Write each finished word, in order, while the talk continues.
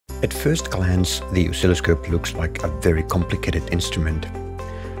At first glance, the oscilloscope looks like a very complicated instrument.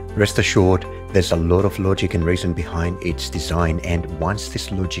 Rest assured, there's a lot of logic and reason behind its design, and once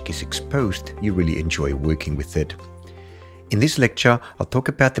this logic is exposed, you really enjoy working with it. In this lecture, I'll talk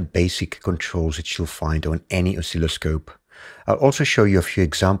about the basic controls that you'll find on any oscilloscope. I'll also show you a few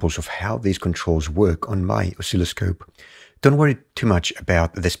examples of how these controls work on my oscilloscope. Don't worry too much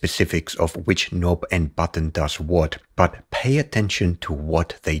about the specifics of which knob and button does what, but pay attention to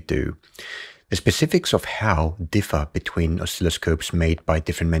what they do. The specifics of how differ between oscilloscopes made by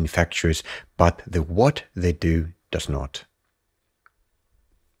different manufacturers, but the what they do does not.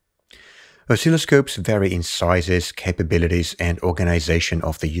 Oscilloscopes vary in sizes, capabilities, and organization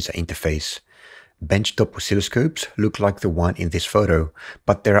of the user interface. Benchtop oscilloscopes look like the one in this photo,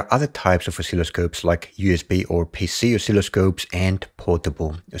 but there are other types of oscilloscopes like USB or PC oscilloscopes and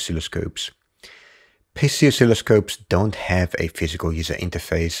portable oscilloscopes. PC oscilloscopes don't have a physical user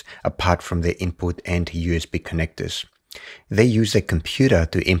interface apart from their input and USB connectors. They use a computer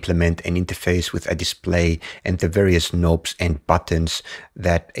to implement an interface with a display and the various knobs and buttons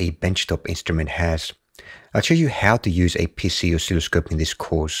that a benchtop instrument has. I'll show you how to use a PC oscilloscope in this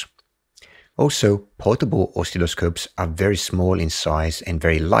course. Also, portable oscilloscopes are very small in size and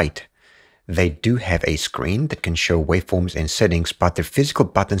very light. They do have a screen that can show waveforms and settings, but their physical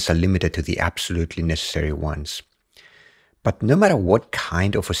buttons are limited to the absolutely necessary ones. But no matter what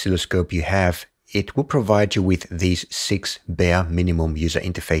kind of oscilloscope you have, it will provide you with these 6 bare minimum user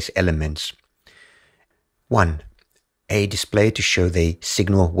interface elements. 1. A display to show the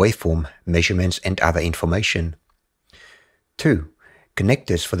signal waveform, measurements, and other information. 2.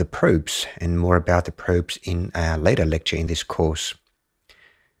 Connectors for the probes, and more about the probes in a later lecture in this course.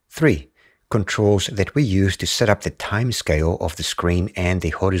 3. Controls that we use to set up the time scale of the screen and the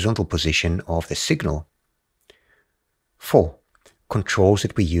horizontal position of the signal. 4. Controls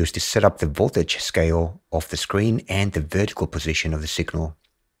that we use to set up the voltage scale of the screen and the vertical position of the signal.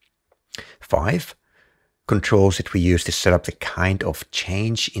 5. Controls that we use to set up the kind of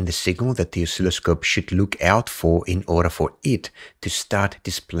change in the signal that the oscilloscope should look out for in order for it to start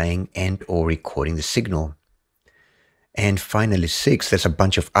displaying and or recording the signal. And finally 6, there's a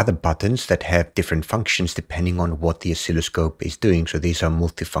bunch of other buttons that have different functions depending on what the oscilloscope is doing. So these are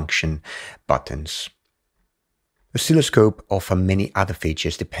multifunction buttons. Oscilloscope offer many other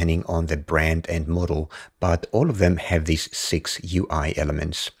features depending on the brand and model, but all of them have these 6 UI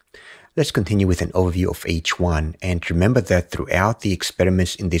elements. Let's continue with an overview of each one, and remember that throughout the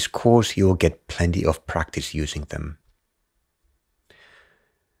experiments in this course, you'll get plenty of practice using them.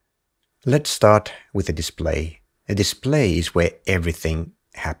 Let's start with the display. A display is where everything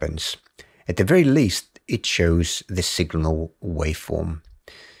happens. At the very least, it shows the signal waveform.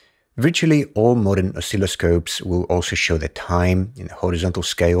 Virtually all modern oscilloscopes will also show the time in the horizontal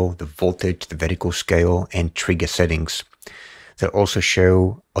scale, the voltage, the vertical scale, and trigger settings. They'll also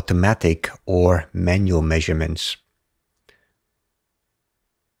show automatic or manual measurements.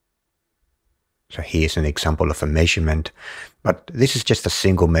 So here's an example of a measurement, but this is just a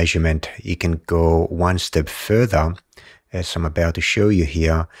single measurement. You can go one step further, as I'm about to show you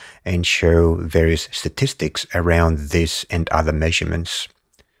here, and show various statistics around this and other measurements.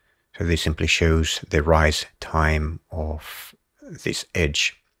 So this simply shows the rise time of this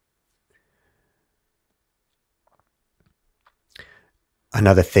edge.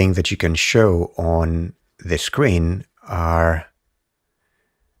 Another thing that you can show on the screen are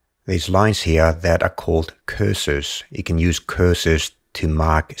these lines here that are called cursors. You can use cursors to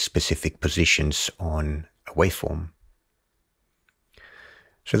mark specific positions on a waveform.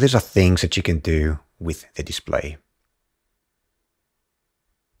 So these are things that you can do with the display.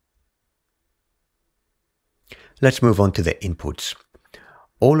 Let's move on to the inputs.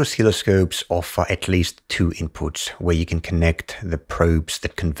 All oscilloscopes offer at least 2 inputs where you can connect the probes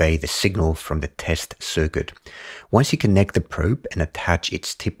that convey the signal from the test circuit. Once you connect the probe and attach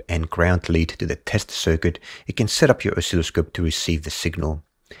its tip and ground lead to the test circuit, you can set up your oscilloscope to receive the signal.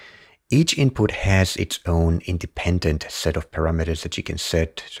 Each input has its own independent set of parameters that you can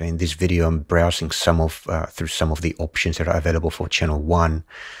set. So in this video, I'm browsing through some of the options that are available for channel 1.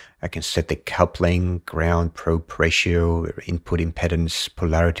 I can set the coupling, ground probe ratio, input impedance,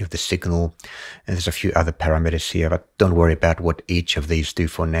 polarity of the signal, and there's a few other parameters here, but don't worry about what each of these do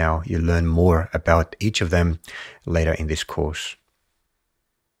for now. You'll learn more about each of them later in this course.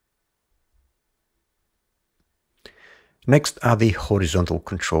 Next are the horizontal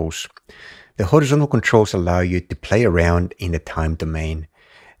controls. The horizontal controls allow you to play around in the time domain.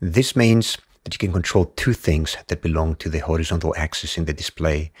 This means that you can control 2 things that belong to the horizontal axis in the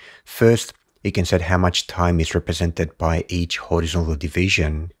display. First, You can set how much time is represented by each horizontal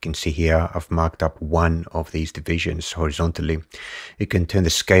division. You can see here I've marked up one of these divisions horizontally. You can turn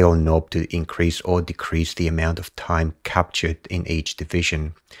the scale knob to increase or decrease the amount of time captured in each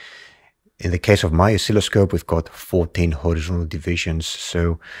division. In the case of my oscilloscope, we've got 14 horizontal divisions.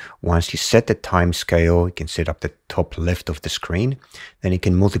 So once you set the time scale, you can set up the top left of the screen. Then you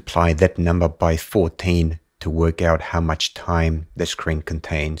can multiply that number by 14 to work out how much time the screen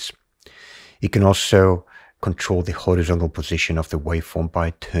contains. You can also control the horizontal position of the waveform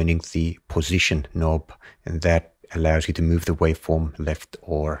by turning the position knob, and that allows you to move the waveform left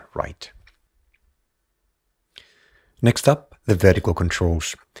or right. Next up, the vertical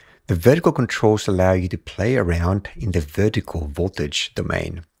controls. The vertical controls allow you to play around in the vertical voltage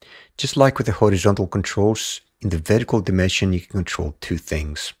domain. Just like with the horizontal controls, in the vertical dimension you can control two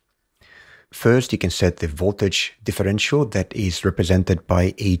things. First, you can set the voltage differential that is represented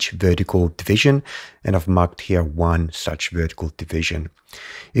by each vertical division, and I've marked here one such vertical division.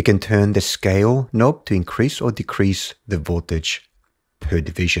 You can turn the scale knob to increase or decrease the voltage per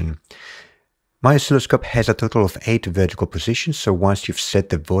division. My oscilloscope has a total of 8 vertical positions, so once you've set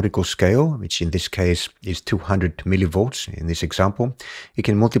the vertical scale, which in this case is 200 millivolts in this example, you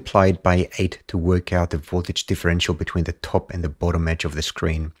can multiply it by 8 to work out the voltage differential between the top and the bottom edge of the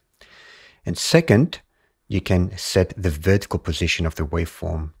screen. And second, you can set the vertical position of the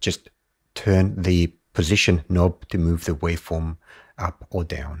waveform. Just turn the position knob to move the waveform up or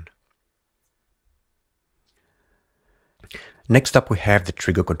down. Next up, we have the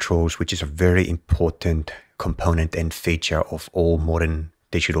trigger controls, which is a very important component and feature of all modern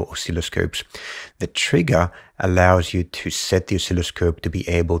digital oscilloscopes. The trigger allows you to set the oscilloscope to be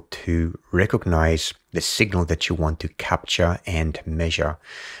able to recognize the signal that you want to capture and measure.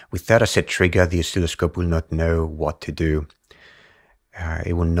 Without a set trigger, the oscilloscope will not know what to do.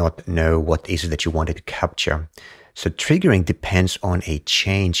 It will not know what is it that you wanted to capture. So triggering depends on a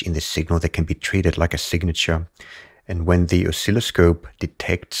change in the signal that can be treated like a signature. And when the oscilloscope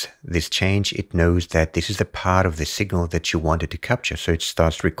detects this change, it knows that this is the part of the signal that you wanted to capture, so it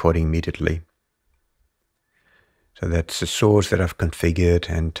starts recording immediately. So that's the source that I've configured,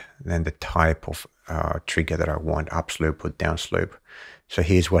 and then the type of trigger that I want, upslope or downslope. So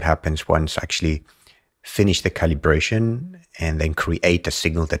here's what happens once I actually finish the calibration and then create a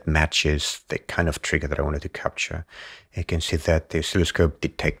signal that matches the kind of trigger that I wanted to capture. You can see that the oscilloscope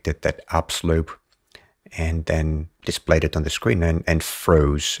detected that upslope and then displayed it on the screen and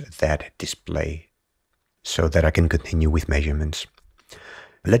froze that display so that I can continue with measurements.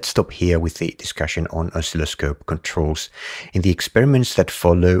 Let's stop here with the discussion on oscilloscope controls. In the experiments that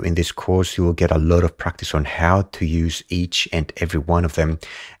follow in this course, you will get a lot of practice on how to use each and every one of them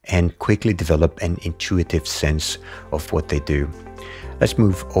and quickly develop an intuitive sense of what they do. Let's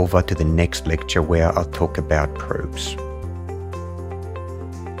move over to the next lecture where I'll talk about probes.